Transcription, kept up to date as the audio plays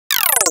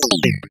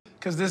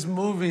Because this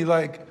movie,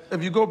 like,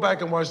 if you go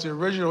back and watch the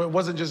original, it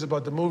wasn't just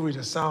about the movie, the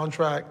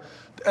soundtrack,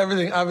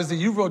 everything. Obviously,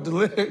 you wrote the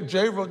lyrics,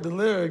 Jay wrote the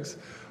lyrics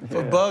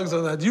for Bugs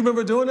on that. Do you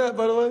remember doing that,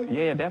 by the way?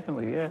 Yeah,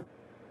 definitely, yeah.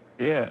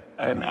 Yeah,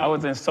 and I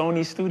was in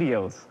Sony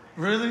Studios.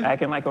 Really?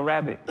 Acting like a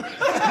rabbit. By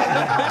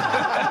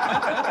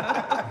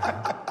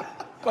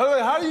the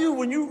way, how do you,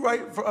 when you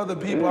write for other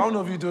people, I don't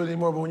know if you do it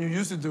anymore, but when you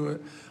used to do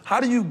it,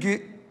 how do you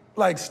get,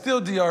 like, still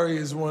DRE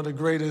is one of the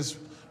greatest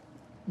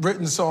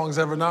written songs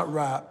ever, not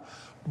rap,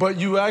 but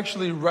you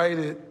actually write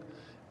it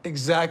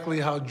exactly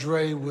how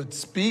Dre would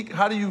speak?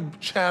 How do you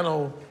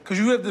channel, because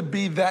you have to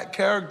be that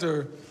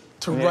character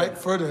to write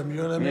for them, you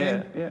know what I mean?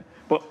 Yeah, yeah.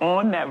 But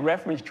on that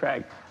reference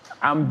track,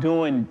 I'm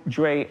doing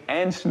Dre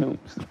and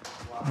Snoop's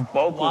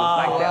vocals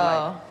like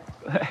that.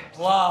 Like,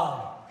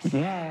 Wow.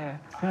 yeah.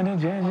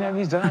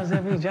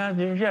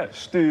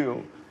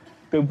 Still.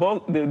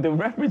 The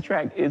reference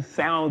track, it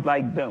sounds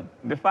like them.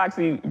 The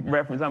Foxy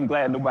reference, I'm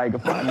glad nobody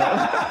could find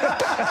that.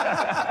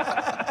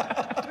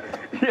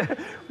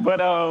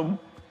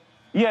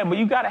 Yeah, but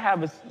you gotta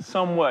have a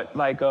somewhat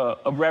like a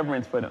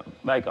reverence for them.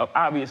 Like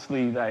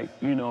obviously, like,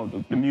 you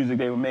know, the music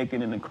they were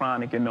making in the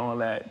Chronic and all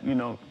that, you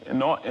know,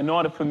 in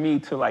order for me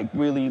to like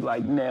really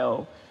like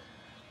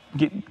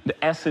get the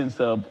essence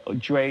of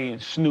Dre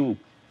and Snoop,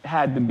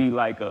 had to be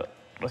like a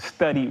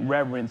studied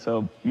reverence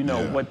of, you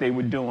know, what they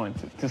were doing.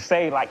 To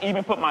say, like,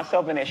 even put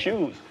myself in their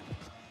shoes.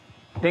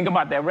 Think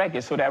about that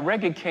record. So that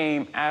record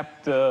came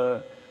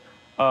after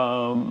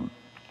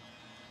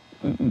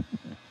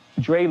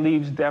Dre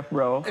leaves Death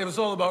Row. It was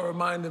all about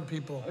reminding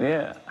people.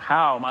 Yeah,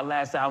 how my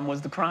last album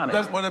was The Chronic.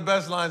 That's one of the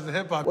best lines in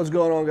hip hop. What's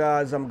going on,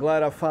 guys? I'm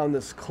glad I found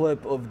this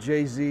clip of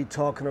Jay-Z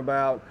talking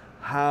about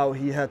how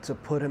he had to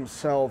put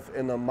himself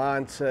in the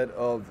mindset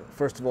of,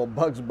 first of all,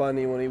 Bugs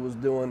Bunny when he was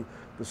doing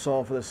the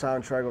song for the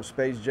soundtrack of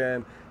Space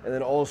Jam, and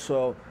then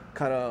also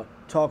kind of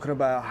talking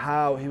about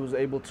how he was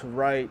able to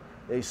write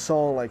a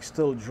song like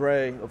Still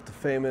Dre of the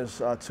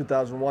famous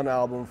 2001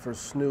 album for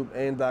Snoop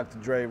and Dr.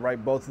 Dre,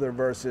 write both of their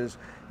verses,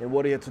 and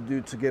what he had to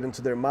do to get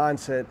into their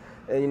mindset,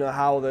 and you know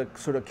how that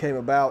sort of came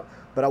about.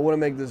 But I want to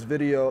make this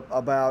video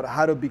about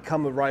how to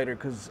become a writer,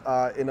 because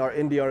in our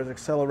Indie Artist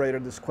Accelerator,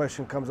 this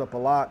question comes up a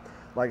lot,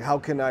 like how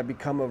can I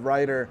become a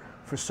writer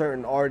for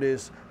certain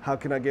artists? How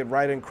can I get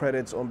writing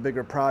credits on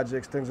bigger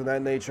projects, things of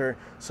that nature?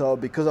 So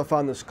because I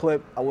found this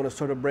clip, I want to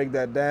sort of break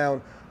that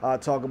down,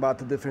 talk about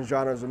the different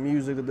genres of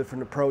music, the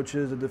different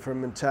approaches, the different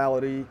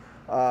mentality,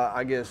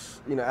 I guess,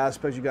 you know,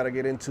 aspects you got to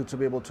get into to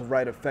be able to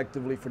write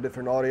effectively for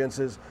different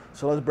audiences.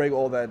 So let's break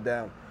all that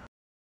down.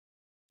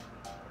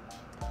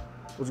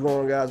 What's going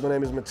on, guys? My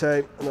name is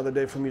Matej. Another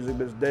day for Music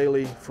Biz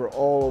Daily. For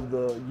all of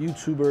the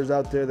YouTubers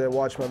out there that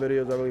watch my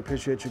videos, I really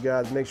appreciate you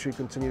guys. Make sure you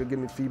continue to give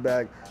me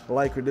feedback,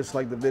 like or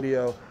dislike the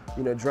video.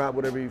 You know, drop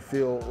whatever you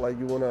feel like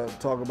you want to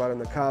talk about in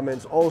the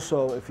comments.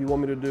 Also, if you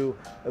want me to do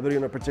a video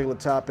on a particular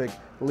topic,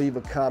 leave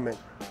a comment,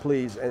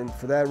 please. And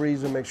for that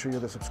reason, make sure you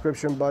hit the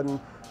subscription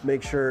button.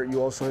 Make sure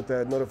you also hit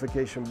that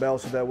notification bell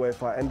so that way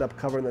if I end up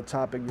covering the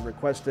topic you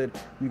requested,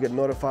 you get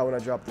notified when I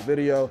drop the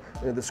video.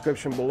 In the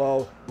description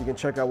below, you can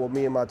check out what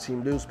me and my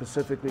team do.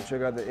 Specifically,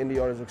 check out the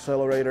Indie Artist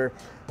Accelerator,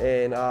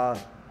 and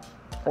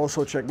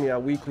also check me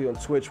out weekly on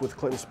Twitch with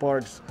Clinton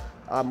Sparks.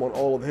 I'm on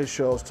all of his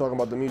shows talking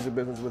about the music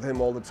business with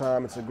him all the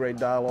time. It's a great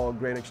dialogue,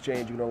 great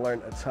exchange. You're gonna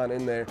learn a ton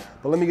in there.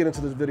 But let me get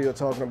into this video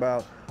talking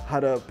about how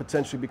to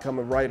potentially become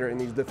a writer in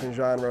these different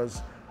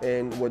genres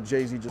and what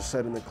Jay-Z just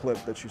said in the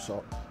clip that you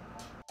saw.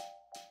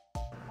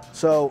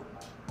 So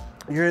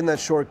you're in that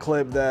short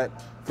clip that,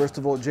 first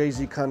of all,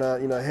 Jay-Z kind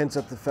of, you know, hints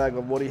at the fact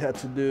of what he had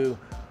to do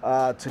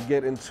to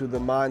get into the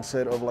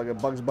mindset of like a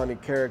Bugs Bunny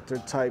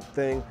character type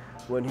thing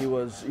when he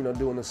was, you know,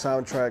 doing the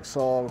soundtrack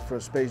song for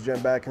Space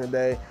Jam back in the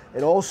day,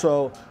 and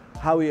also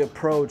how he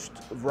approached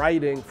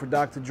writing for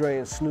Dr. Dre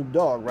and Snoop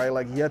Dogg, right?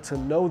 Like he had to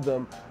know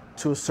them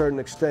to a certain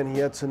extent. He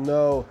had to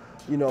know,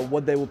 you know,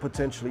 what they would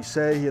potentially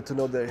say. He had to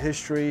know their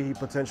history. He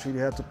potentially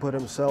had to put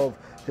himself,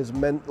 his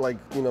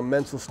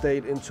mental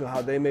state into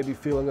how they may be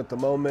feeling at the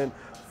moment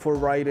for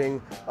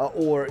writing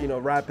or, you know,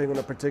 rapping on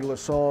a particular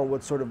song.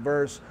 What sort of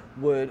verse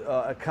would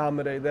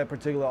accommodate that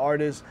particular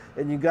artist?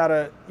 And you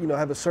gotta, you know,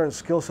 have a certain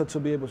skill set to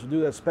be able to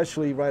do that,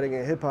 especially writing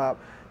in hip hop,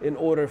 in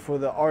order for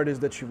the artist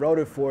that you wrote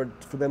it for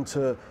them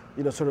to,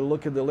 you know, sort of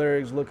look at the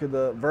lyrics, look at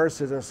the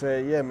verses, and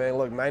say, yeah, man,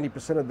 look,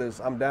 90% of this,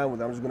 I'm down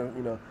with it. I'm just gonna,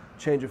 you know,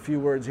 change a few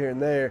words here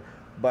and there,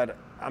 but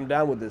I'm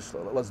down with this.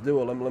 Let's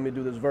do it. Let me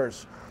do this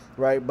verse,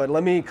 right? But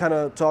let me kind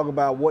of talk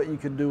about what you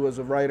could do as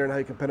a writer and how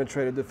you can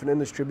penetrate a different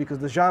industry, because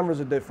the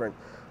genres are different.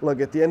 Look,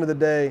 at the end of the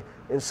day,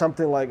 in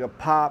something like a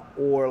pop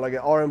or like an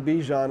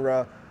R&B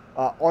genre,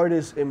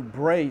 artists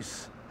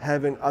embrace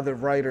having other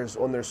writers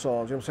on their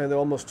songs. You know what I'm saying? They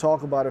almost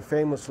talk about it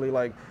famously,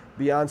 like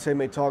Beyonce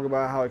may talk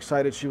about how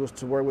excited she was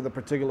to work with a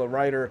particular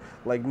writer,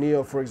 like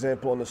Neo, for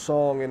example, on the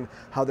song, and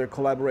how their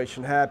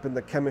collaboration happened,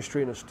 the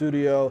chemistry in the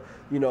studio,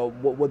 you know,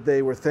 what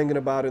they were thinking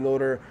about in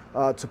order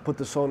to put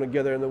the song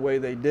together in the way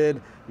they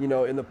did. You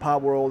know, in the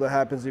pop world, that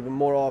happens even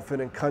more often.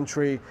 In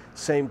country,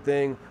 same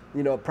thing.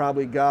 You know,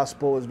 probably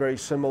gospel is very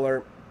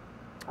similar.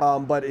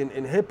 But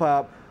in hip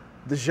hop,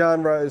 the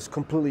genre is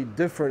completely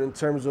different in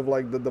terms of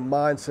like the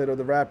mindset of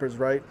the rappers,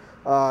 right?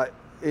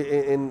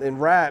 In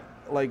rap,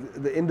 like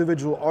the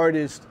individual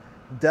artist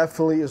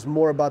definitely is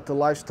more about the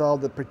lifestyle,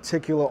 the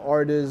particular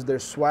artist, their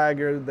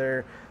swagger,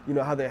 their, you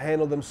know, how they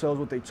handle themselves,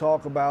 what they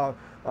talk about,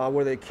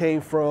 where they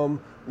came from,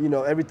 you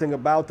know, everything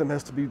about them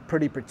has to be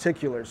pretty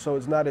particular. So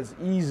it's not as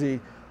easy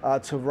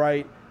to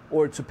write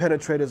or to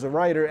penetrate as a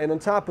writer. And on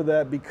top of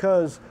that,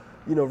 because,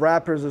 you know,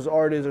 rappers as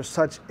artists are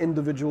such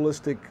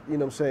individualistic, you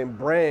know what I'm saying,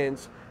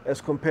 brands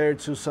as compared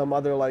to some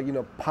other like, you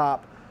know,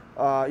 pop,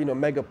 you know,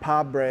 mega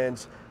pop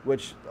brands,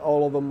 which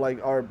all of them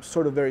like are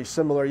sort of very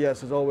similar.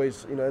 Yes, it's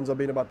always, you know, ends up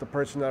being about the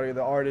personality of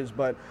the artist,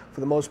 but for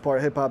the most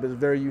part, hip hop is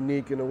very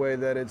unique in a way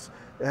that it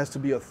has to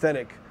be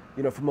authentic,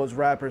 you know, for most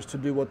rappers to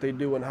do what they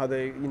do and how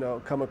they, you know,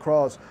 come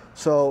across.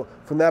 So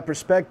from that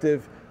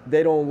perspective,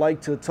 they don't like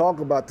to talk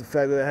about the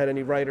fact that they had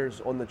any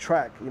writers on the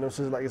track. You know,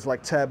 so it's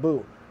like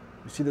taboo.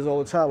 You see this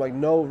all the time. Like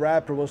no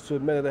rapper wants to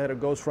admit that they had a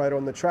ghostwriter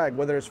on the track,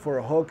 whether it's for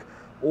a hook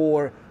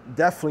or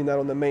definitely not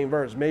on the main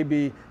verse.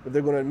 Maybe if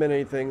they're going to admit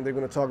anything, they're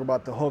going to talk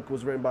about the hook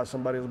was written by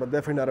somebody else, but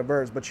definitely not a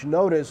verse. But you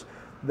notice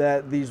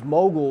that these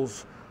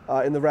moguls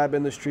in the rap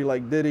industry,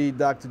 like Diddy,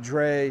 Dr.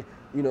 Dre,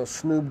 you know,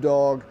 Snoop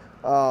Dogg,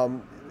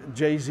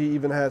 Jay-Z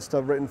even had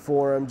stuff written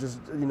for him, just,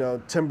 you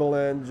know,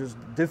 Timberland, just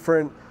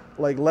different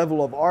like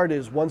level of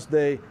artists. Once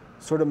they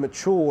sort of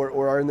mature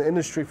or are in the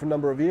industry for a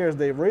number of years,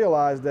 they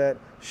realize that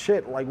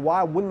shit, like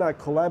why wouldn't I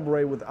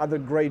collaborate with other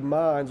great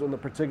minds on the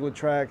particular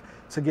track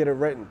to get it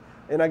written?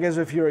 And I guess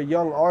if you're a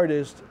young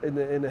artist in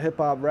the hip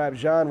hop rap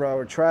genre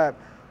or trap,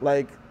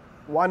 like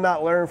why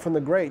not learn from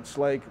the greats?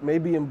 Like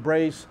maybe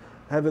embrace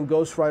having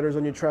ghostwriters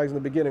on your tracks in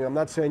the beginning. I'm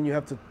not saying you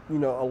have to, you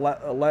know,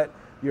 let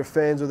your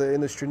fans of the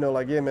industry know,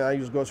 like, yeah, man, I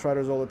use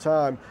ghostwriters all the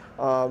time,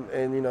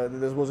 and you know,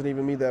 this wasn't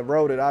even me that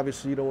wrote it.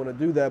 Obviously, you don't want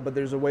to do that, but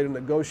there's a way to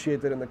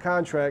negotiate that in the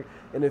contract.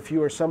 And if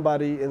you are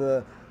somebody in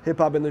the hip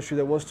hop industry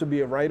that wants to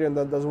be a writer and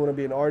that doesn't want to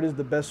be an artist,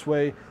 the best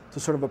way to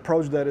sort of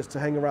approach that is to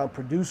hang around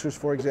producers,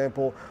 for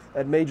example,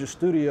 at major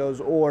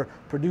studios, or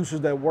producers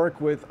that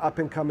work with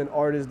up-and-coming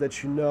artists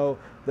that you know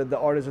that the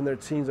artists and their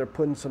teams are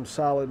putting some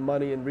solid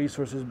money and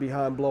resources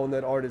behind blowing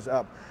that artist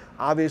up.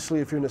 Obviously,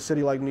 if you're in a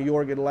city like New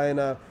York,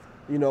 Atlanta,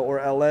 you know, or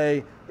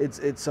LA,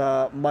 it's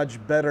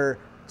much better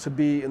to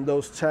be in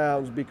those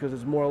towns because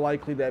it's more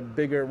likely that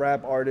bigger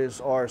rap artists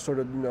are sort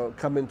of, you know,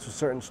 come into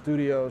certain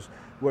studios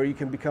where you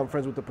can become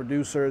friends with the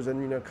producers and,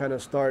 you know, kind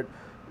of start,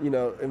 you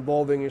know,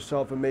 involving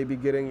yourself and maybe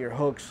getting your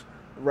hooks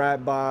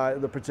rapped by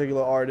the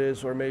particular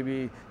artist, or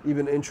maybe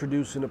even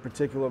introducing a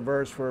particular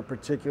verse for a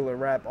particular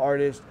rap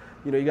artist.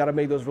 You know, you got to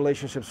make those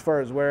relationships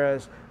first.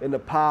 Whereas in the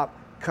pop,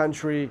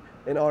 country,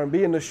 and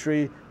R&B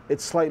industry,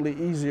 it's slightly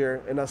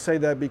easier. And I say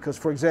that because,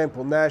 for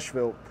example,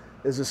 Nashville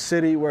is a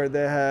city where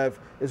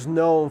is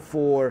known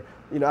for,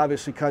 you know,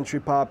 obviously country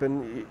pop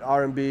and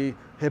R&B,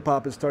 hip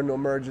hop is starting to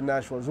emerge in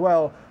Nashville as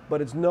well,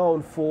 but it's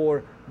known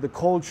for the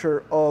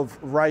culture of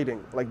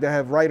writing. Like they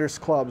have writers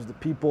clubs,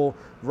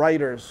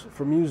 writers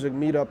for music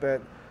meet up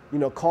at, you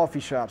know, coffee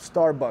shops,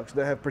 Starbucks.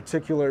 They have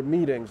particular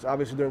meetings.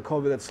 Obviously during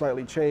COVID that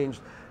slightly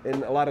changed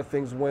and a lot of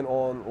things went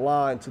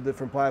online to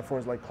different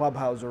platforms like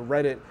Clubhouse or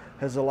Reddit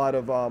has a lot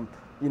of,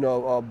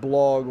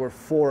 blog or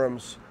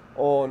forums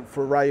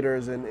for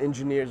writers and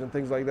engineers and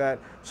things like that.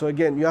 So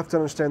again, you have to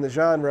understand the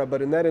genre,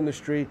 but in that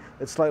industry,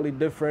 it's slightly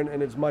different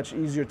and it's much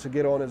easier to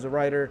get on as a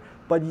writer.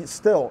 But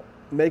still,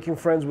 making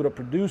friends with a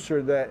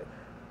producer that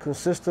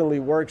consistently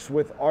works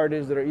with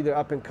artists that are either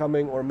up and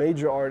coming or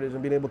major artists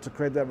and being able to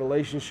create that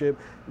relationship,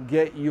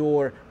 get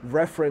your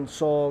reference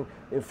song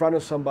in front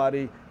of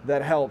somebody,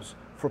 that helps.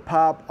 For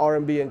pop,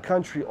 R&B, and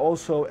country,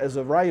 also as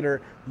a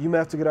writer, you may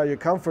have to get out of your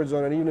comfort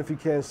zone, and even if you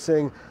can't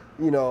sing,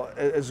 you know,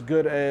 as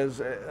good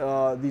as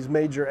these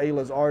major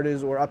A-list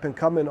artists or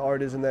up-and-coming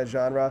artists in that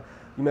genre,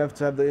 you may have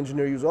to have the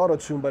engineer use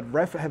auto-tune, but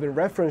having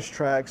reference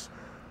tracks,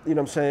 you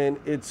know what I'm saying,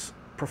 it's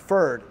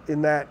preferred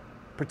in that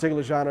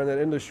particular genre, in that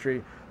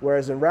industry.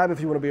 Whereas in rap,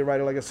 if you want to be a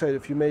writer, like I said,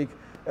 if you make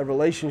a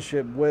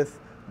relationship with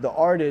the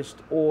artist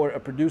or a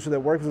producer that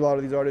works with a lot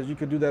of these artists, you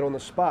can do that on the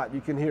spot. You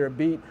can hear a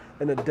beat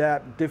and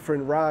adapt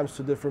different rhymes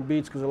to different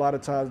beats because a lot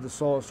of times the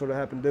songs sort of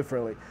happen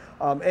differently.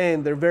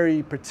 And they're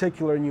very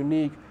particular and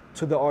unique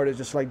to the artist,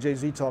 just like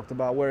Jay-Z talked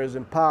about. Whereas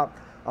in pop,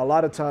 a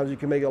lot of times you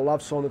can make a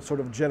love song that's sort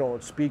of general.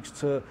 It speaks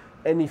to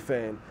any fan.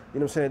 You know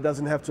what I'm saying? It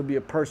doesn't have to be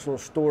a personal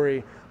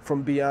story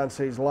from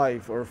Beyonce's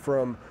life or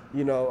from,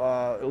 you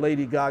know,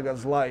 Lady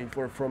Gaga's life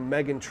or from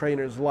Meghan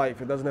Trainor's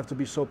life. It doesn't have to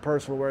be so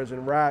personal, whereas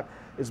in rap,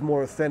 it's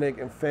more authentic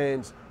and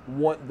fans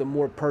want the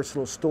more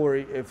personal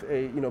story if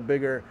a, you know,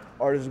 bigger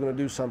artist is going to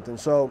do something.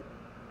 So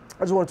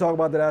I just want to talk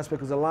about that aspect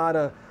because a lot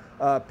of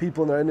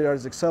people in the Indie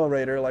Artist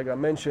Accelerator, like I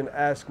mentioned,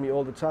 ask me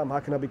all the time, how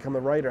can I become a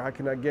writer? How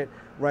can I get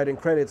writing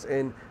credits?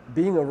 And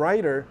being a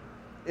writer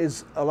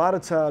is a lot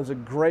of times a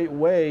great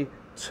way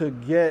to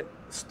get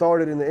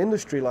started in the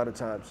industry a lot of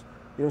times.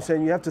 You know what I'm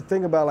saying? You have to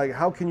think about, like,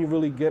 how can you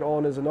really get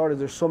on as an artist?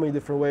 There's so many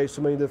different ways,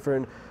 so many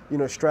different, you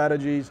know,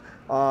 strategies.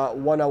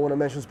 One I want to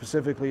mention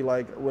specifically,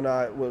 like when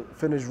I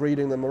finished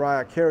reading the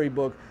Mariah Carey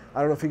book, I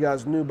don't know if you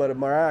guys knew, but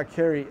Mariah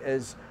Carey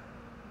is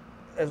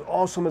as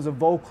awesome as a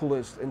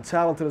vocalist and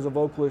talented as a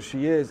vocalist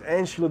she is,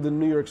 and she lived in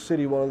New York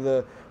City, one of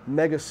the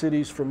mega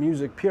cities for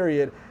music,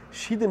 period,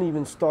 she didn't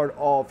even start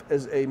off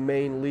as a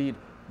main lead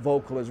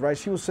vocalist, right?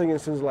 She was singing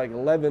since like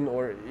 11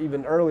 or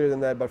even earlier than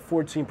that, but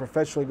 14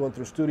 professionally, going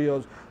through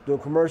studios, doing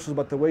commercials.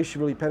 But the way she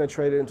really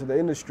penetrated into the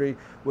industry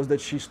was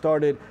that she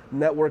started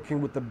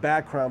networking with the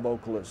background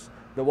vocalists,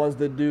 the ones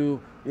that do,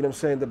 you know what I'm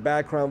saying, the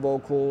background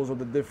vocals or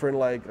the different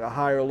like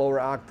higher, lower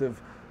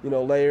octave, you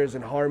know, layers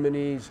and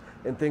harmonies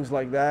and things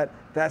like that.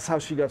 That's how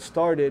she got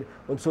started,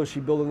 until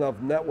she built enough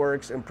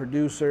networks and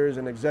producers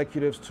and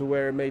executives to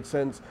where it made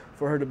sense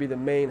for her to be the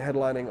main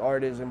headlining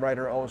artist and write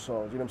her own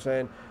songs, you know what I'm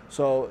saying?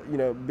 So, you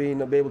know,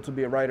 being able to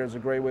be a writer is a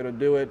great way to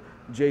do it.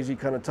 Jay-Z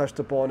kind of touched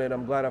upon it.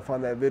 I'm glad I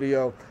found that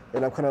video,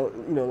 and I'm kind of,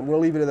 you know, I'm gonna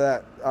leave it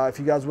at that. If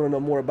you guys wanna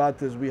know more about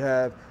this, we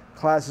have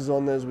classes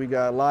on this. We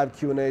got live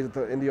Q&As at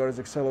the Indie Artist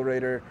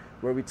Accelerator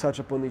where we touch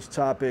upon these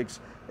topics,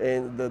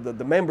 and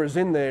the members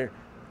in there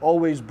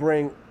always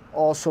bring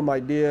awesome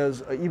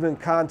ideas, even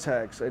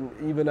contacts, and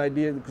even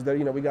ideas, because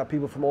you know, we got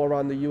people from all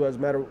around the U.S.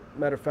 Matter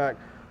of fact,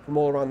 from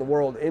all around the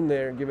world in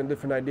there, giving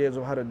different ideas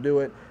of how to do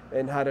it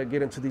and how to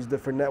get into these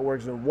different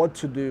networks and what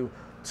to do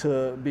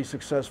to be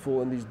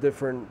successful in these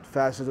different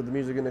facets of the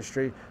music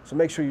industry. So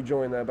make sure you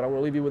join that. But I'm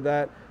gonna leave you with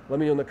that. Let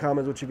me know in the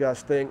comments what you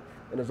guys think.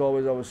 And as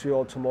always, I will see you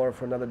all tomorrow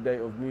for another day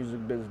of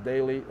Music Biz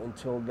Daily.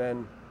 Until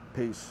then,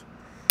 peace.